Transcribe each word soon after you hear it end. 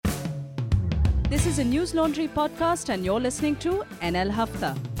This is a News Laundry podcast and you're listening to NL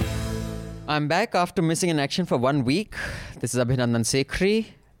Hafta. I'm back after missing in action for 1 week. This is Abhinandan Sekhri.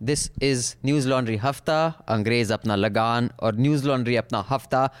 This is News Laundry Hafta, Angrez Apna Lagan, or News Laundry Apna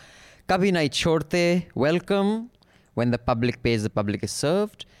Hafta. Kabhi nahi chhodte. Welcome. When the public pays, the public is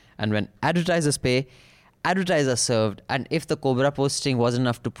served. And when advertisers pay, advertisers are served. And if the Cobra posting was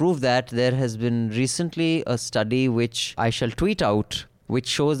enough to prove that, there has been recently a study which I shall tweet out, which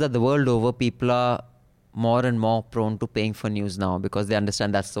shows that the world over people are more and more prone to paying for news now because they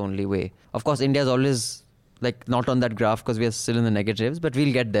understand that's the only way. Of course, India is always not on that graph because we are still in the negatives, but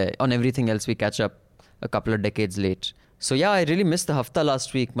we'll get there. On everything else, we catch up a couple of decades late. So yeah, I really missed the Hafta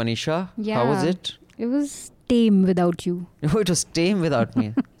last week, Manisha. Yeah. How was it? It was tame without you. Oh, it was tame without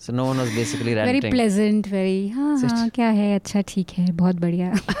me. So no one was basically ranting. Very pleasant, very, क्या है, अच्छा ठीक है, बहुत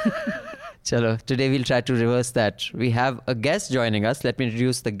बढ़िया. Chalo, today we'll try to reverse that. We have a guest joining us. Let me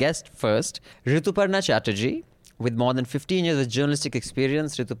introduce the guest first. Rituparna Chatterjee. With more than 15 years of journalistic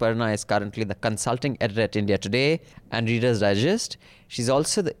experience, Rituparna is currently the consulting editor at India Today and Reader's Digest. She's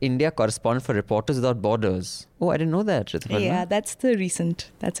also the India correspondent for Reporters Without Borders. Oh, I didn't know that, Rituparna. Yeah, that's a recent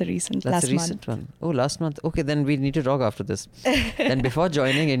last month. One. Oh, last month. Okay, then we need to talk after this. Then before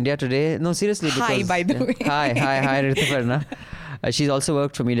joining India Today, no, seriously. Because, hi, by the way. Hi, Rituparna. She's also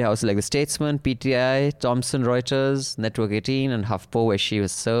worked for media houses like The Statesman, PTI, Thomson Reuters, Network 18 and HuffPo, where she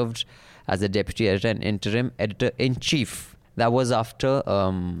was served as the deputy editor and interim editor-in-chief. That was after...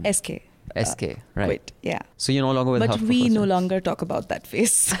 SK. Right. Quit, yeah. So you're no longer with HuffPo. But we no longer talk about that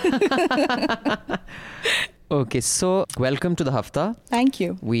phase. Okay, so welcome to the Hafta. Thank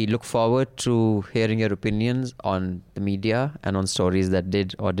you. We look forward to hearing your opinions on the media and on stories that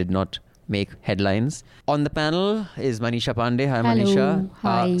did or did not make headlines. On the panel is Manisha Pandey. Hi, Hello. Manisha.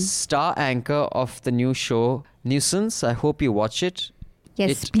 Hi. Star anchor of the new show, Nuisance. I hope you watch it.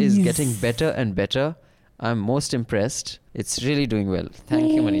 Yes, It please. is getting better and better. I'm most impressed. It's really doing well.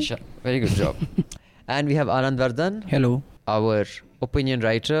 Thank you, Manisha. Very good job. And we have Anand Vardhan. Hello. Our opinion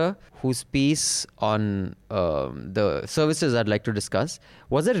writer, whose piece on the services I'd like to discuss.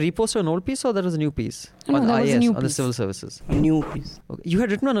 Was it a repost of an old piece or that was a new piece? No, on that was a IAS, new on the piece. civil services. A new piece. Okay. You had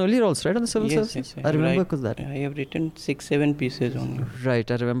written one earlier also, right, on the civil Yes, services? yes. I remember because that. I have written 6-7 pieces only.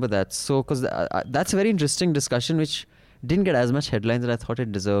 Right, I remember that. So, because that's a very interesting discussion which didn't get as much headlines as I thought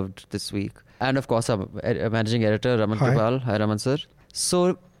it deserved this week. And of course, our managing editor, Raman Hi. Kripal. Hi, Raman sir.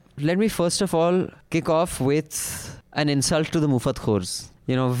 So, let me first of all kick off with an insult to the Mufat Khors.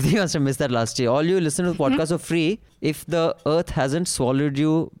 You know, we must have missed that last year. All you listen to the podcast are free. If the earth hasn't swallowed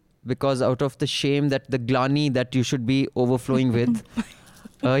you because out of the shame that the glani that you should be overflowing with,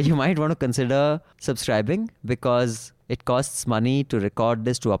 you might want to consider subscribing because it costs money to record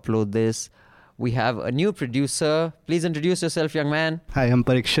this, to upload this. We have a new producer. Please introduce yourself, young man. Hi, I'm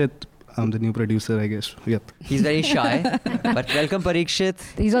Parikshit. I'm the new producer, I guess. Yep. He's very shy, but welcome, Parikshit.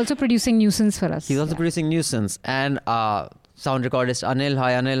 He's also producing Nuisance for us. He's also producing Nuisance. And sound recordist Anil.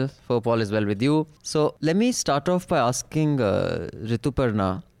 Hi, Anil. Hope all is well with you. So let me start off by asking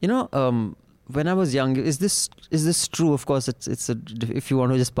Rituparna. You know, when I was young, is this true? Of course, it's if you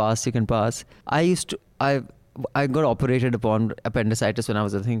want to just pass, you can pass. I got operated upon appendicitis when I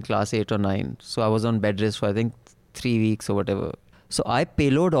was, I think, class 8 or 9. So I was on bed rest for, I think, 3 weeks or whatever. So I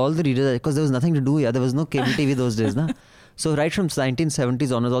payload all the readers because there was nothing to do here. There was no cable TV those days. Na? So right from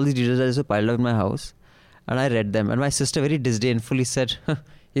 1970s onwards, all these readers were piled up in my house. And I read them. And my sister very disdainfully said, you're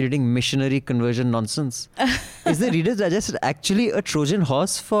reading missionary conversion nonsense. Is the Reader's Digest actually a Trojan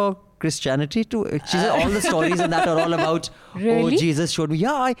horse for Christianity too? She said all the stories and that are all about, Really? oh, Jesus showed me.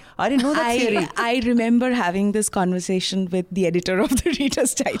 Yeah, I didn't know that theory. I remember having this conversation with the editor of the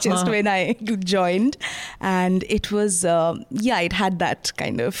Reader's Digest when I joined, and it was it had that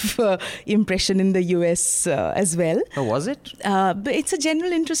kind of impression in the US as well. Oh, was it? But it's a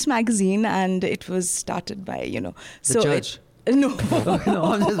general interest magazine, and it was started by The church? No. No,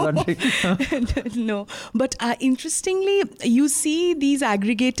 I'm just wondering. No, but interestingly, you see these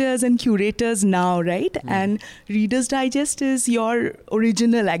aggregators and curators now, right? And Reader's Digest is your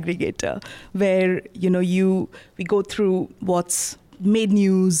original aggregator, where we go through what's made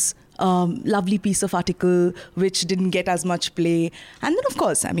news, lovely piece of article which didn't get as much play, and then of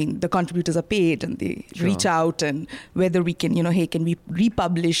course, I mean, the contributors are paid and they reach out and whether we can, hey, can we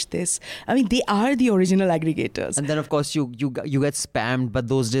republish this? I mean, they are the original aggregators. And then of course you get spammed, but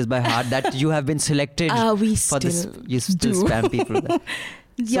those days by heart that you have been selected We for this. still You still do. spam people.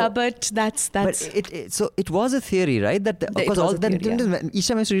 Yeah, but that's. But it was a theory, right? That because was all a that theory, each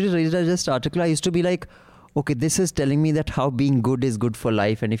time I used to read a Reader's Digest article, I used to be like, okay, this is telling me that how being good is good for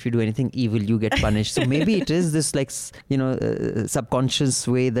life, and if you do anything evil, you get punished. So maybe it is this like, subconscious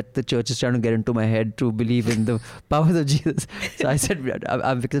way that the church is trying to get into my head to believe in the powers of Jesus. So I said,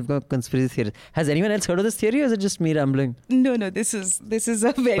 I'm because of conspiracy theories. Has anyone else heard of this theory, or is it just me rambling? No, this is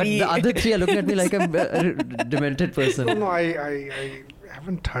a very. But the other three are looking at me like I'm a demented person. No, I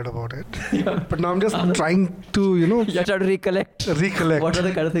haven't heard about it. But now I'm just trying to, You're trying to recollect. What are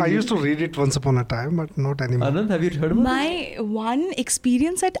the kind of things I used to read it once upon a time, but not anymore. Anand, have you heard about My one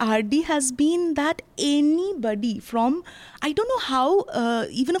experience at RD has been that anybody from, I don't know how,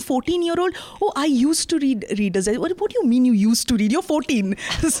 even a 14-year-old, I used to read Reader's Digest. What do you mean you used to read? You're 14.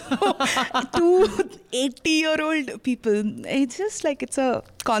 So, to 80-year-old people, it's just like it's a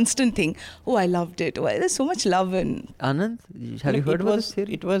constant thing. I loved it. There's so much love in. Anand, have you heard about this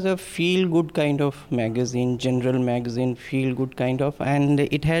theory? It was a feel-good kind of magazine, general magazine, feel-good kind of, and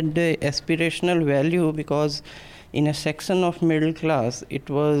it had aspirational value because in a section of middle class, it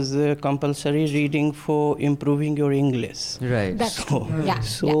was compulsory reading for improving your English. Right. So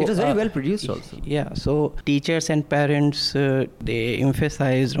it was very well produced also. Yeah, so teachers and parents, they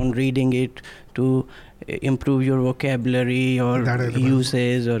emphasized on reading it to improve your vocabulary or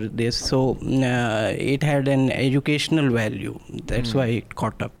uses or this. So it had an educational value. That's why it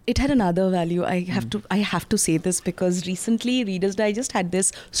caught up. It had another value. I have to say this because recently Reader's Digest had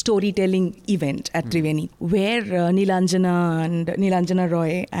this storytelling event at Triveni where Nilanjana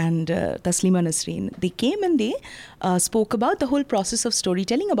Roy and Taslima Nasreen, they came and they spoke about the whole process of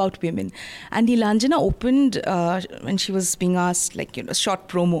storytelling about women. And Nilanjana opened when she was being asked, a short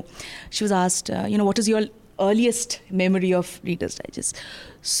promo. She was asked, what is your earliest memory of Reader's Digest?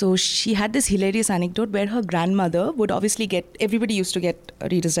 So she had this hilarious anecdote where her grandmother would obviously everybody used to get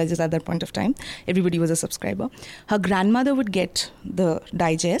Reader's Digest at that point of time. Everybody was a subscriber. Her grandmother would get the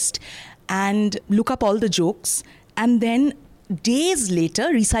digest and look up all the jokes and then days later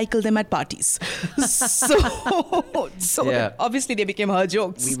recycle them at parties. So Yeah. obviously they became her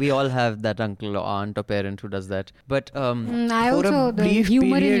jokes. We all have that uncle or aunt or parent who does that. But I For also a the brief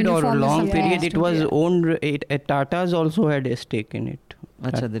humor in period or uniform is long something I period, used it to was do. owned. Tata's also had a stake in it.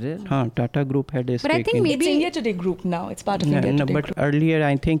 Acha, they did? Tata Group had a stake But I think in maybe It's India Today Group now. It's part of India Today but Group. earlier,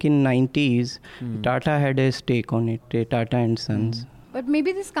 I think in 90s, Tata had a stake on it, Tata and Sons. But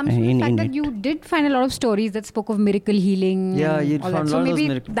maybe this comes from the In fact that it. you did find a lot of stories that spoke of miracle healing. Yeah, and you'd all found that. a So lot of those maybe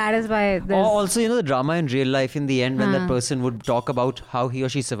miracle- that is why Or there's... also, the drama in real life in the end when that person would talk about how he or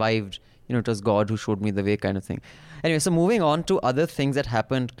she survived. It was God who showed me the way kind of thing. Anyway, so moving on to other things that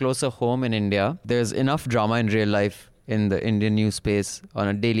happened closer home in India. There's enough drama in real life in the Indian news space on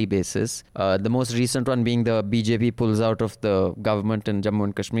a daily basis. The most recent one being the BJP pulls out of the government in Jammu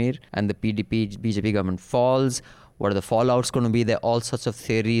and Kashmir and the BJP government falls. What are the fallouts going to be? There are all sorts of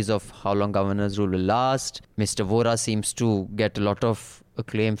theories of how long governor's rule will last. Mr. Vora seems to get a lot of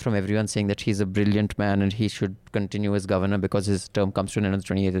acclaim from everyone saying that he's a brilliant man and he should continue as governor because his term comes to an end on the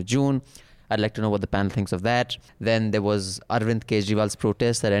 28th of June. I'd like to know what the panel thinks of that. Then there was Arvind Kejriwal's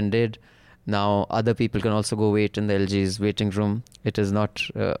protest that ended. Now other people can also go wait in the LG's waiting room. It is not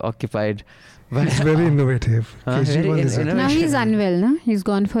occupied. It's very innovative. Kejriwal is Now he's unwell, no? He's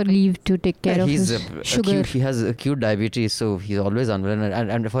gone for leave to take care of his sugar. He has acute diabetes, so he's always unwell.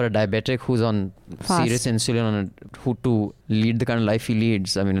 And for a diabetic who's on Fast. serious insulin, who to lead the kind of life he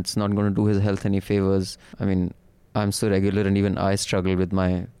leads, I mean, it's not going to do his health any favors. I mean, I'm so regular and even I struggle with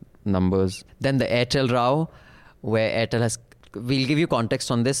my numbers. Then the Airtel row, where Airtel has... We'll give you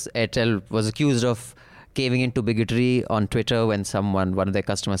context on this. Airtel was accused of caving into bigotry on Twitter when one of their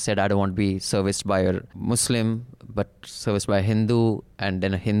customers said, I don't want to be serviced by a Muslim, but serviced by a Hindu. And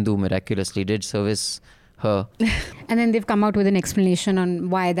then a Hindu miraculously did service her. And then they've come out with an explanation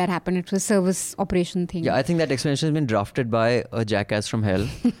on why that happened. It was a service operation thing. Yeah, I think that explanation has been drafted by a jackass from hell.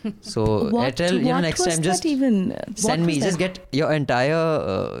 So Airtel, next time just send me, just get your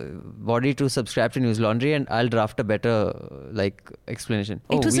entire body to subscribe to News Laundry and I'll draft a better explanation.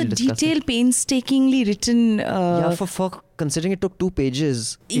 It was we'll a discuss detailed, painstakingly written... yeah, for considering it took 2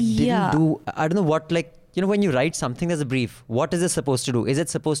 pages, it didn't do... I don't know what, when you write something as a brief, what is it supposed to do? Is it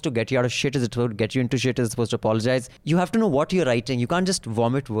supposed to get you out of shit? Is it supposed to get you into shit? Is it supposed to apologize? You have to know what you're writing. You can't just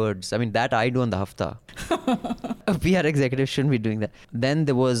vomit words. I mean, that I do on the Hafta. A PR executive shouldn't be doing that. Then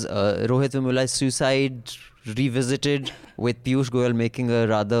there was Rohit Vemula's suicide revisited with Piyush Goyal making a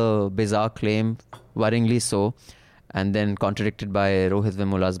rather bizarre claim, worryingly so. And then contradicted by Rohit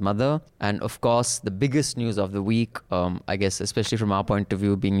Vemula's mother. And of course, the biggest news of the week, I guess, especially from our point of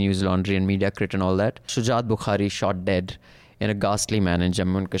view, being News Laundry and Media Crit and all that, Shujat Bukhari shot dead in a ghastly manner in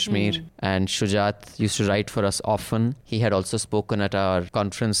Jammu and Kashmir. And Shujat used to write for us often. He had also spoken at our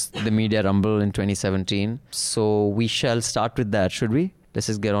conference, the Media Rumble in 2017. So we shall start with that, should we? Let's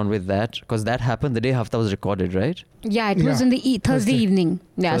just get on with that, because that happened the day Hafta was recorded, right? Yeah, it was in the Thursday evening.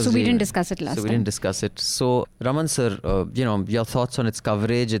 Yeah, so we didn't discuss it last time. So we didn't discuss it. So Raman sir, your thoughts on its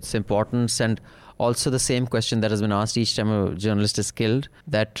coverage, its importance, and also the same question that has been asked each time a journalist is killed,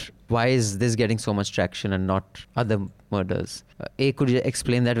 that why is this getting so much traction and not other murders? Could you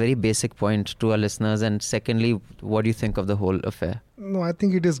explain that very basic point to our listeners? And secondly, what do you think of the whole affair? No, I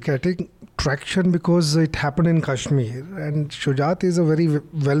think it is getting traction because it happened in Kashmir, and Shujat is a very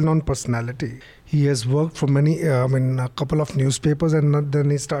well-known personality. He has worked for a couple of newspapers, and then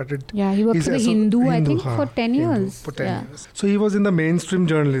he started. Yeah, he worked for the Hindu, I think, for 10 years. For 10 years. So he was in the mainstream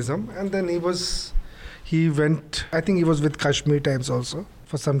journalism, and then he was with Kashmir Times also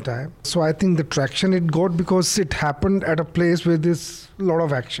for some time. So I think the traction it got because it happened at a place where there's a lot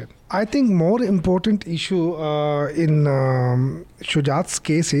of action. I think more important issue in Shujat's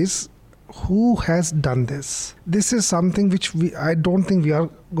case is who has done this. This is something which I don't think we are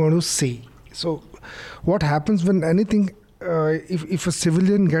going to see. So what happens when if a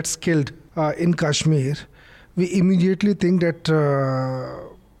civilian gets killed in Kashmir, we immediately think that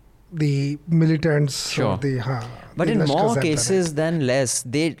the militants or but in more cases than less,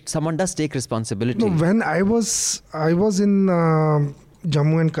 someone does take responsibility. No, when I was in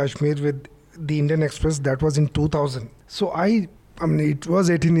Jammu and Kashmir with the Indian Express, that was in 2000. So I mean, it was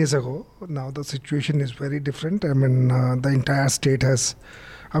 18 years ago. Now the situation is very different. I mean, the entire state has,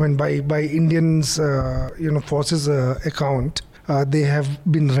 by Indians, forces account, they have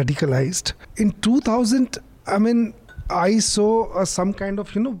been radicalized. In 2000, I saw some kind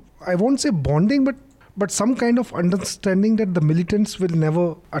of, I won't say bonding, but some kind of understanding that the militants will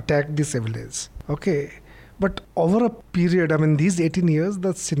never attack the civilians. Okay. But over a period, these 18 years,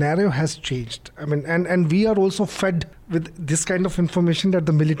 the scenario has changed. And we are also fed with this kind of information that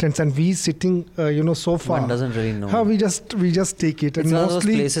the militants, and we sitting, so far. One doesn't really know. We just take it. It's and one mostly, of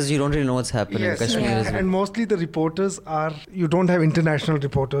those places you don't really know what's happening. Yes, Kashmir and mostly the reporters you don't have international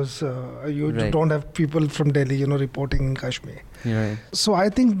reporters. You don't have people from Delhi, reporting in Kashmir. Right. So I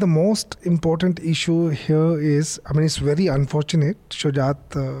think the most important issue here is, it's very unfortunate. Shujat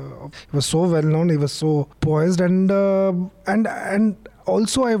he was so well known, he was so poised, and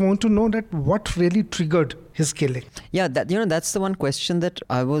also I want to know that what really triggered his killing. Yeah, that's the one question that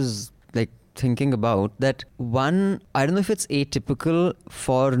I was thinking about. That one, I don't know if it's atypical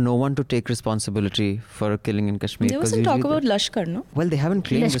for no one to take responsibility for a killing in Kashmir. There was some talk about Lashkar, no? Well, they haven't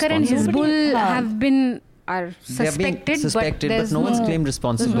claimed Lashkar and Hizbul are suspected, but no one's claimed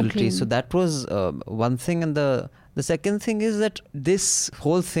responsibility. So that was one thing. And the second thing is that this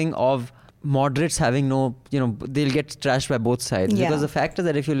whole thing of moderates having no, they'll get trashed by both sides. Yeah. Because the fact is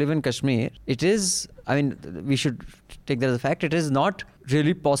that if you live in Kashmir, it is, we should take that as a fact, it is not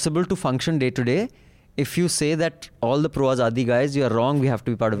really possible to function day to day if you say that all the pro-Azadi guys, you are wrong, we have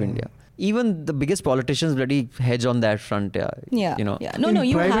to be part of India. Even the biggest politicians bloody hedge on that front. No, in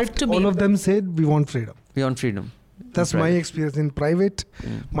you private, have to be. All of them said, we want freedom. We want freedom. That's my experience. In private,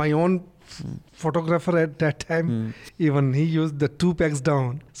 my own photographer at that time, even he used the 2 pegs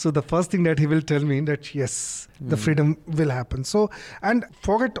down. So the first thing that he will tell me that yes, the freedom will happen. So, and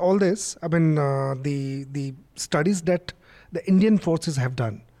forget all this. The studies that the Indian forces have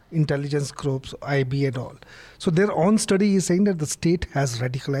done, intelligence groups, IB and all. So their own study is saying that the state has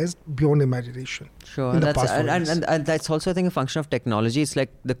radicalized beyond imagination. Sure, and that's also, I think, a function of technology. It's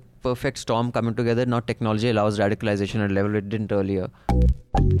like the perfect storm coming together. Now technology allows radicalization at a level it didn't earlier.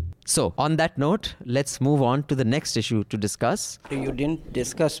 So, on that note, let's move on to the next issue to discuss. You didn't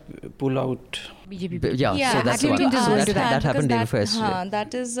discuss pull-out. BJP. Yeah, so that's that happened day before yesterday.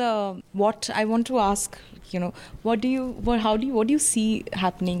 That is what I want to ask. What do you see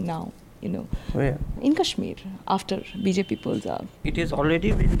happening now? Where? In Kashmir after BJP pulls out. It is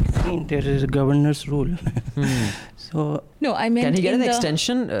already been seen. There is a governor's rule. So no, I meant. Can he get an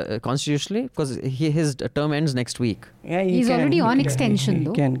extension constitutionally? Because his term ends next week. Yeah, he's already on extension,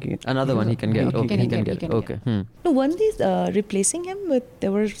 though. He can get another one. He can get. Okay, he can get. Okay. No, weren't these replacing him with?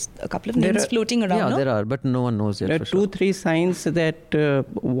 There were a couple of names floating around. Yeah, there are, but no one knows yet. There are 2-3 signs that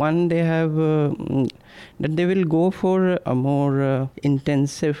one, they have that they will go for a more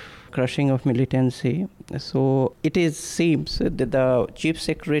intensive crushing of militancy. So it seems that the chief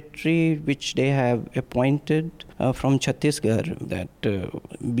secretary which they have appointed from Chhattisgarh, that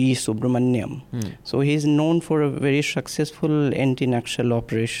B. Subramaniam. So he's known for a very successful anti-Naxal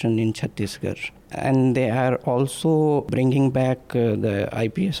operation in Chhattisgarh. And they are also bringing back the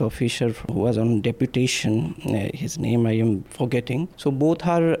IPS officer who was on deputation. His name I am forgetting. So both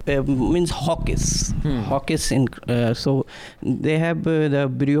are means hawkish. Hawkish in so they have the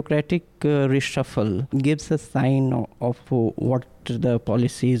bureaucratic reshuffle gives a sign of what the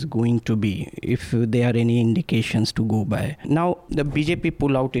policy is going to be, if there are any indications to go by. Now the BJP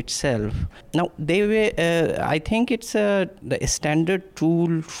pull out itself. Now they were I think it's the standard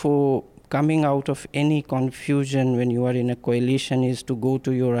tool for coming out of any confusion when you are in a coalition is to go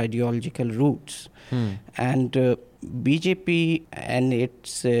to your ideological roots. And BJP and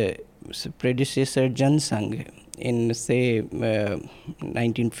its predecessor Jan Sangh in say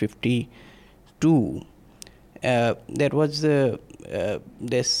 1952, there was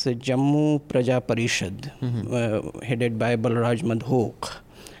this Jammu Praja Parishad headed by Balraj Madhok.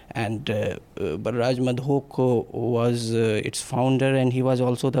 And Balraj Madhok was its founder, and he was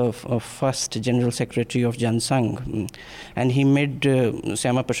also the first General Secretary of Jan Sangh. And he made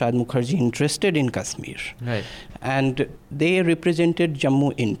Syama Prasad Mukherjee interested in Kashmir. Right. And they represented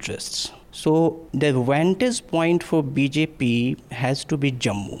Jammu interests. So the vantage point for BJP has to be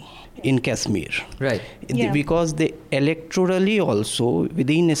Jammu in Kashmir. Right. Yeah. Because they electorally also,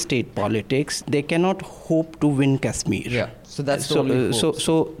 within state politics, they cannot hope to win Kashmir. Yeah. So that's the only hope.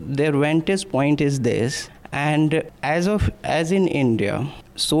 So their vantage point is this. And as in India,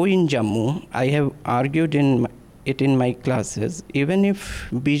 so in Jammu, I have argued in my classes, even if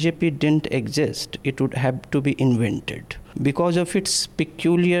BJP didn't exist, it would have to be invented because of its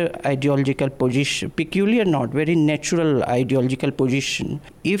peculiar ideological position, peculiar not, very natural ideological position.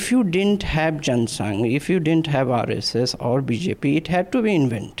 If you didn't have Jan Sangh, if you didn't have RSS or BJP, it had to be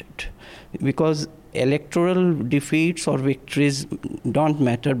invented because electoral defeats or victories don't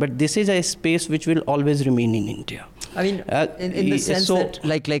matter, but this is a space which will always remain in India. I mean, in the sense that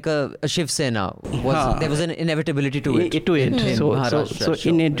like a Shiv Sena, there was an inevitability to it. In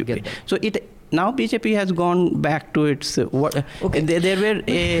Maharashtra. Now BJP has gone back to its what? Okay. There were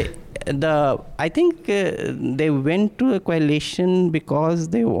I think they went to a coalition because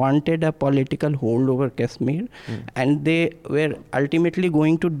they wanted a political hold over Kashmir, and they were ultimately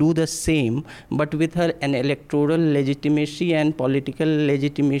going to do the same, but with an electoral legitimacy and political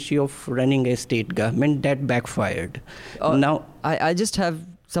legitimacy of running a state government. That backfired. Now I just have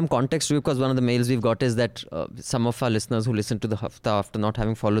some context to you, because one of the mails we've got is that some of our listeners who listen to the Hafta after not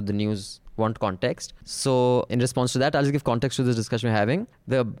having followed the news want context. So in response to that, I'll just give context to this discussion we're having.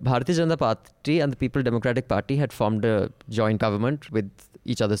 The Bharatiya Janata Party and the People Democratic Party had formed a joint government with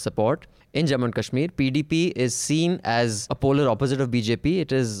each other's support in Jammu and Kashmir. PDP is seen as a polar opposite of BJP.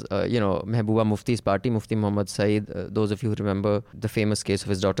 It is, Mehbooba Mufti's party. Mufti Muhammad Saeed, those of you who remember the famous case of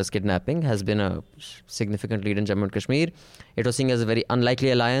his daughter's kidnapping, has been a significant lead in Jammu and Kashmir. It was seen as a very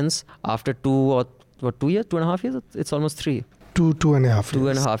unlikely alliance. After 2.5 years? It's almost 3. 2.5 years.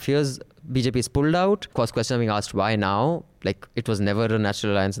 2.5 years. BJP is pulled out. Of course, question being asked, why now? Like, it was never a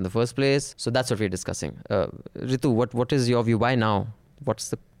natural alliance in the first place. So that's what we're discussing. Ritu, what is your view? Why now? What's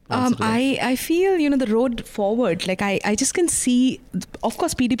the I feel, the road forward, like I just can see, of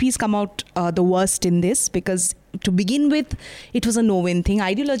course, PDP's come out the worst in this, because to begin with, it was a no-win thing.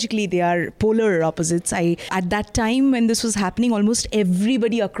 Ideologically, they are polar opposites. At that time when this was happening, almost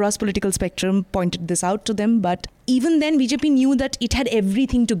everybody across political spectrum pointed this out to them. But even then, BJP knew that it had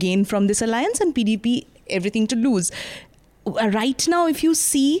everything to gain from this alliance and PDP everything to lose. Right now, if you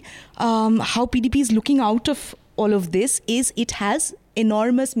see how PDP is looking out of all of this, is it has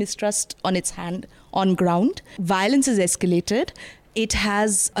enormous mistrust on its hand on ground. Violence is escalated. It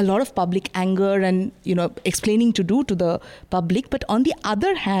has a lot of public anger and, explaining to do to the public. But on the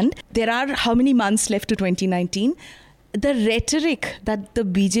other hand, there are how many months left to 2019? The rhetoric that the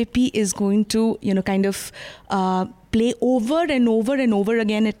BJP is going to, play over and over and over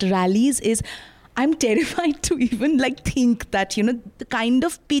again at rallies is, I'm terrified to even think that, the kind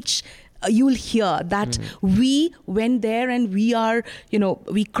of pitch you'll hear that we went there and we are,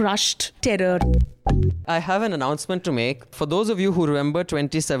 we crushed terror. I have an announcement to make. For those of you who remember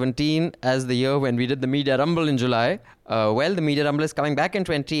 2017 as the year when we did the Media Rumble in July, the Media Rumble is coming back in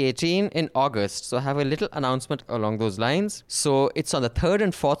 2018 in August. So I have a little announcement along those lines. So it's on the 3rd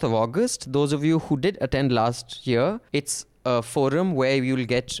and 4th of August. Those of you who did attend last year, it's a forum where you will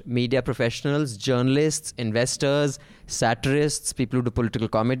get media professionals, journalists, investors, satirists, people who do political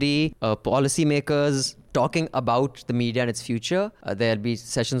comedy, policymakers, talking about the media and its future. There'll be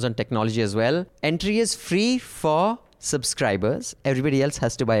sessions on technology as well. Entry is free for subscribers. Everybody else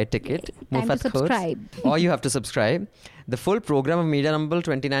has to buy a ticket. Time to Mufat khors. subscribe. Or you have to subscribe. The full program of Media Rumble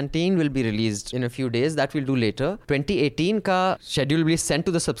 2019 will be released in a few days. That we'll do later. 2018 ka schedule will be sent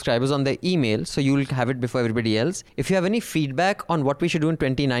to the subscribers on their email, so you'll have it before everybody else. If you have any feedback on what we should do in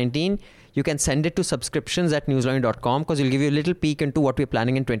 2019, you can send it to subscriptions@newslaundry.com, because we'll give you a little peek into what we're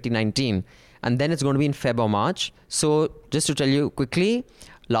planning in 2019. And then it's going to be in Feb or March. So just to tell you quickly,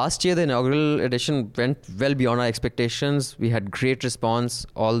 last year the inaugural edition went well beyond our expectations. We had great response.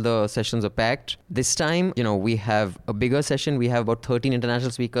 All the sessions are packed. This time, we have a bigger session. We have about 13 international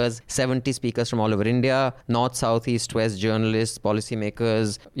speakers, 70 speakers from all over India, north, south, east, west, journalists,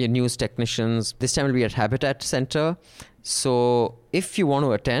 policymakers, news technicians. This time will be at Habitat Center. So if you want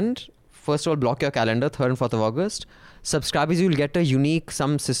to attend, first of all, block your calendar, 3rd and 4th of August. Subscribers, you'll get a unique,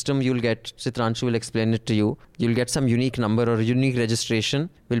 some system you'll get, Chitranshu will explain it to you. You'll get some unique number or unique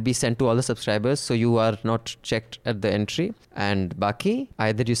registration will be sent to all the subscribers, so you are not checked at the entry. And Baki,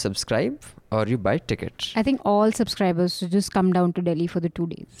 either you subscribe or you buy ticket. I think all subscribers should just come down to Delhi for the 2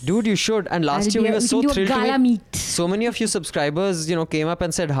 days. Dude, you should. And last year we were so thrilled gala meet. So many of you subscribers, came up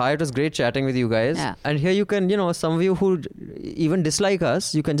and said hi. It was great chatting with you guys. Yeah. And here you can, some of you who even dislike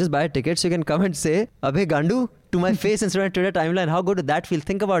us, you can just buy a ticket. So you can come and say, Abhe Gandu, to my face instead of Twitter timeline. How good would that feel?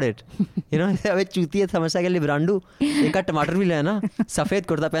 Think about it. अबे चूतिया समस्या के लिए ब्रांडू एक का टमाटर भी लेना, सफ़ेद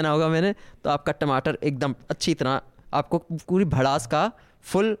कुर्ता पहना होगा मैंने, तो आपका टमाटर एकदम अच्छी तरह आपको पूरी भड़ास का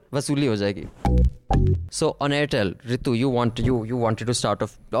full वसूली हो जाएगी. So on Airtel, Ritu, you wanted to start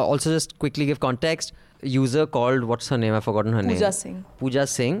off. Also, just quickly give context. User called, what's her name? I've forgotten her name. Pooja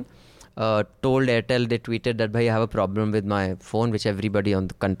Singh. Told Airtel, they tweeted that, bhai, I have a problem with my phone, which everybody on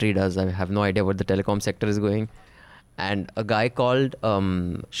the country does. I have no idea what the telecom sector is going. And a guy called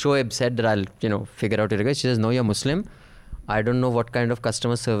Shoaib said that I'll, figure out it. She says, no, you're Muslim. I don't know what kind of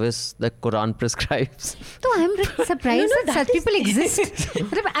customer service the Quran prescribes. So I'm really surprised that such people exist.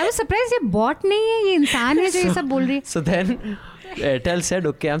 I was surprised ये bot नहीं है, ये इंसान है जो ये सब बोल रही है. So then Airtel said,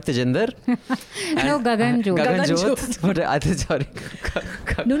 okay, I'm Tejinder. No, Gagan Jot. Sorry.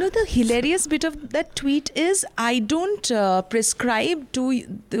 No, the hilarious bit of that tweet is, I don't prescribe to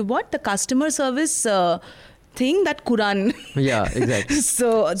the customer service thing that Quran. Yeah, exactly.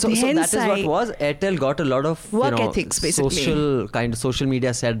 so that is what was. Airtel got a lot of work ethics, basically. Social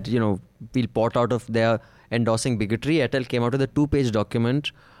media said, we'll port out of their endorsing bigotry. Airtel came out with a 2-page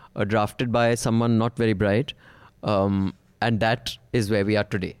document drafted by someone not very bright. And that is where we are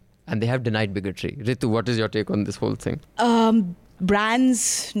today. And they have denied bigotry. Ritu, what is your take on this whole thing?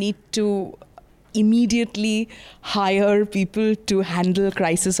 Brands need to immediately hire people to handle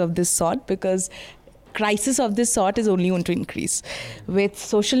crisis of this sort, because crisis of this sort is only going to increase with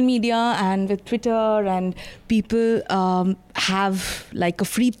social media and with Twitter, and people have like a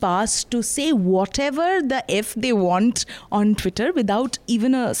free pass to say whatever the F they want on Twitter without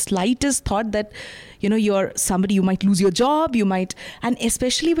even a slightest thought that you're somebody, you might lose your job, you might, and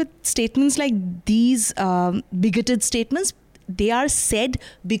especially with statements like these, bigoted statements, they are said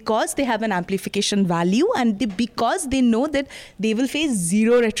because they have an amplification value, and because they know that they will face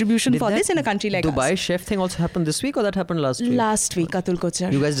zero retribution for this in a country like Dubai us. chef thing also happened this week, or that happened last week? Last week, Atul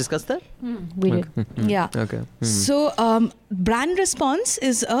Kochhar. You guys discussed that? We did. Yeah. Okay. So brand response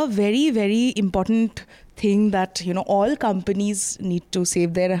is a very, very important thing that all companies need to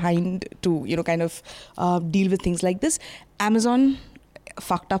save their hind to kind of deal with things like this. Amazon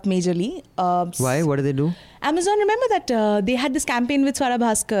fucked up majorly. Why? What did they do? Amazon, remember that they had this campaign with Swara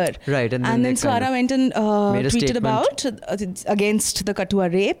Bhaskar. Right. And then Swara went and tweeted about against the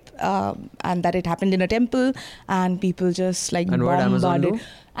Kathua rape, and that it happened in a temple, and people just like and bombarded.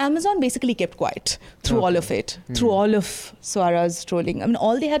 Amazon basically kept quiet through all of it, through all of Swara's trolling. I mean,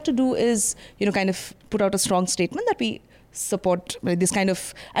 all they had to do is, kind of put out a strong statement that we support this kind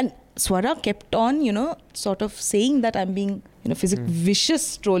of, and Swara kept on, sort of saying that I'm being,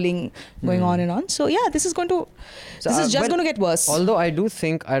 vicious trolling going on and on. So yeah, this is going to get worse. Although I do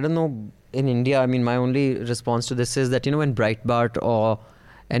think, I don't know, in India, I mean, my only response to this is that, when Breitbart or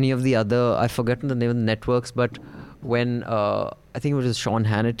any of the other, I've forgotten the name of the networks, but when I think it was Sean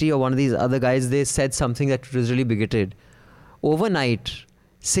Hannity or one of these other guys, they said something that was really bigoted. Overnight,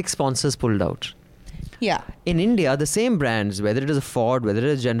 6 sponsors pulled out. Yeah. In India, the same brands, whether it is a Ford, whether it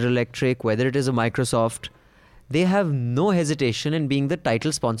is General Electric, whether it is a Microsoft, they have no hesitation in being the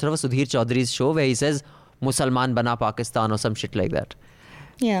title sponsor of a Sudhir Chaudhary's show where he says, Musalman Bana Pakistan or some shit like that.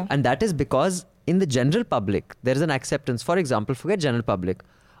 Yeah. And that is because in the general public, there is an acceptance. For example, forget general public.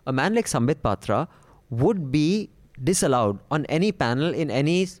 A man like Sambit Patra would be disallowed on any panel in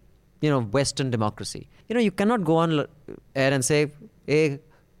any, Western democracy. You cannot go on air and say, hey,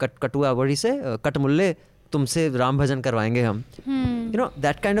 Katua, what do you say? Katmulle, तुमसे राम भजन करवाएंगे हम. You know,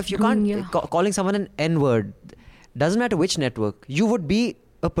 that kind of, you can't, calling someone an N-word, doesn't matter which network, you would be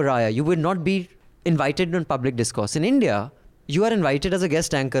a pariah. You would not be invited on public discourse. In India, you are invited as a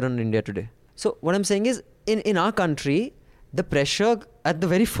guest anchor on India Today. So what I'm saying is, in our country, the pressure at the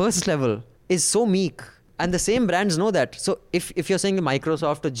very first level is so meek. And the same brands know that. So if you're saying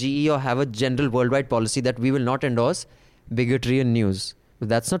Microsoft or GE or have a general worldwide policy that we will not endorse bigotry in news,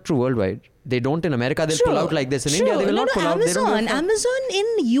 that's not true worldwide. They don't in America. They'll pull out like this. In India, they will not pull out. Amazon in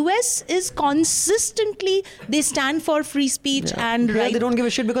US is consistently, they stand for free speech and right. They don't give a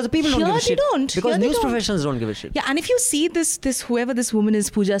shit because the people don't give a shit. Because news professionals don't give a shit. Yeah, and if you see this whoever this woman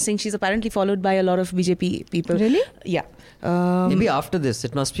is, Pooja Singh, she's apparently followed by a lot of BJP people. Really? Yeah. Maybe after this,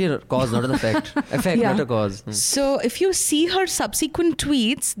 it must be a cause, not an effect. Effect, not a cause. So if you see her subsequent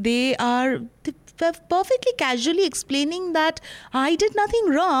tweets, they are perfectly casually explaining that I did nothing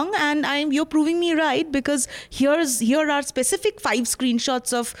wrong and you're proving me right because here are specific 5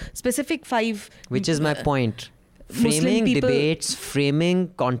 screenshots of specific 5. Which is my point. Framing debates,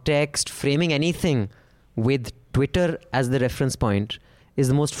 framing context, framing anything with Twitter as the reference point is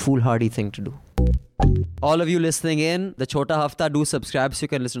the most foolhardy thing to do. All of you listening in, the Chota Hafta, do subscribe so you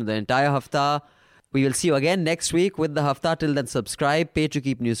can listen to the entire Hafta. We will see you again next week with the Hafta. Till then, subscribe, pay to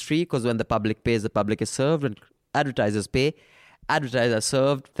keep news free, because when the public pays, the public is served. When advertisers pay, advertisers are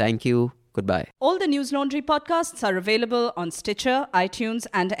served. Thank you. Goodbye. All the News Laundry podcasts are available on Stitcher, iTunes,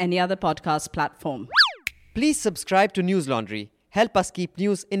 and any other podcast platform. Please subscribe to News Laundry. Help us keep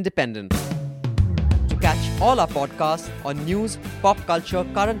news independent. To catch all our podcasts on news, pop culture,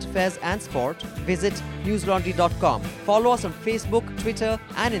 current affairs, and sport, visit newslaundry.com. Follow us on Facebook, Twitter,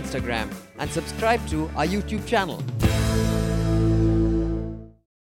 and Instagram. And subscribe to our YouTube channel.